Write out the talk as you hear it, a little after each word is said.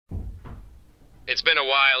It's been a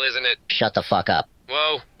while, isn't it? Shut the fuck up.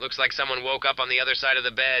 Whoa, looks like someone woke up on the other side of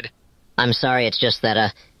the bed. I'm sorry, it's just that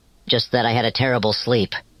I had a terrible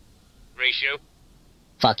sleep. Ratio?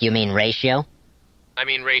 Fuck, you mean ratio? I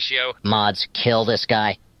mean ratio. Mods, kill this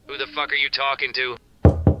guy. Who the fuck are you talking to?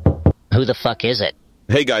 Who the fuck is it?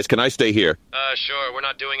 Hey guys, can I stay here? Sure, we're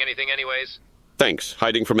not doing anything anyways. Thanks.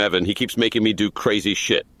 Hiding from Evan, he keeps making me do crazy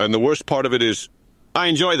shit. And the worst part of it is, I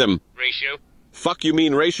enjoy them. Ratio? Fuck, you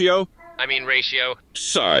mean ratio? I mean ratio.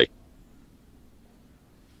 Sorry.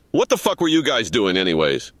 What the fuck were you guys doing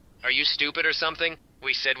anyways? Are you stupid or something?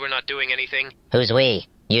 We said we're not doing anything. Who's we?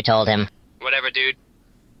 You told him. Whatever, dude.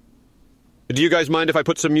 Do you guys mind if I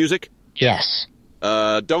put some music? Yes.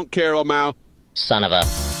 Don't care, Omao. Son of a...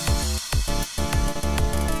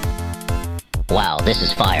 Wow, this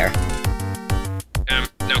is fire.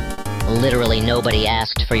 No. Literally nobody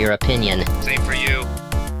asked for your opinion. Same for you.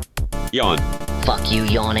 Yawn. Fuck you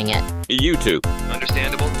yawning at... You too.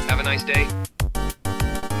 Understandable. Have a nice day.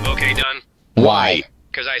 Okay, done. Why?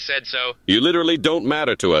 'Cause I said so. You literally don't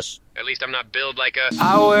matter to us. At least I'm not billed like a...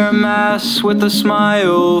 I wear a mask with a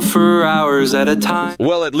smile for hours at a time.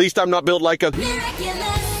 Well, at least I'm not built like a...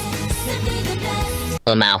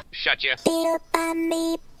 Lamau. Shut ya.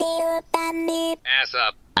 Ass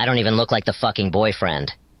up. I don't even look like the fucking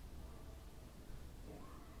boyfriend.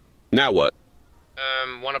 Now what?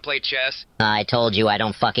 Wanna play chess? I told you I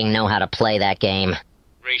don't fucking know how to play that game.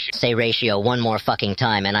 Ratio. Say ratio one more fucking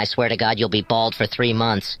time and I swear to God you'll be bald for 3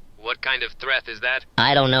 months. What kind of threat is that?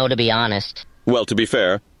 I don't know, to be honest. Well, to be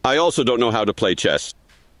fair, I also don't know how to play chess.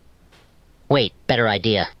 Wait, better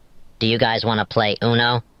idea. Do you guys want to play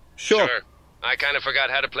Uno? Sure. I kind of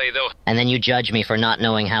forgot how to play, though. And then you judge me for not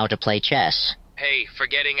knowing how to play chess. Hey,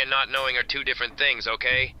 forgetting and not knowing are two different things,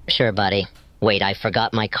 okay? Sure, buddy. Wait, I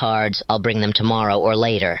forgot my cards. I'll bring them tomorrow or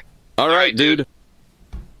later. All right, dude.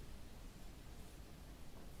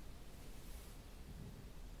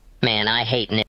 Man, I hate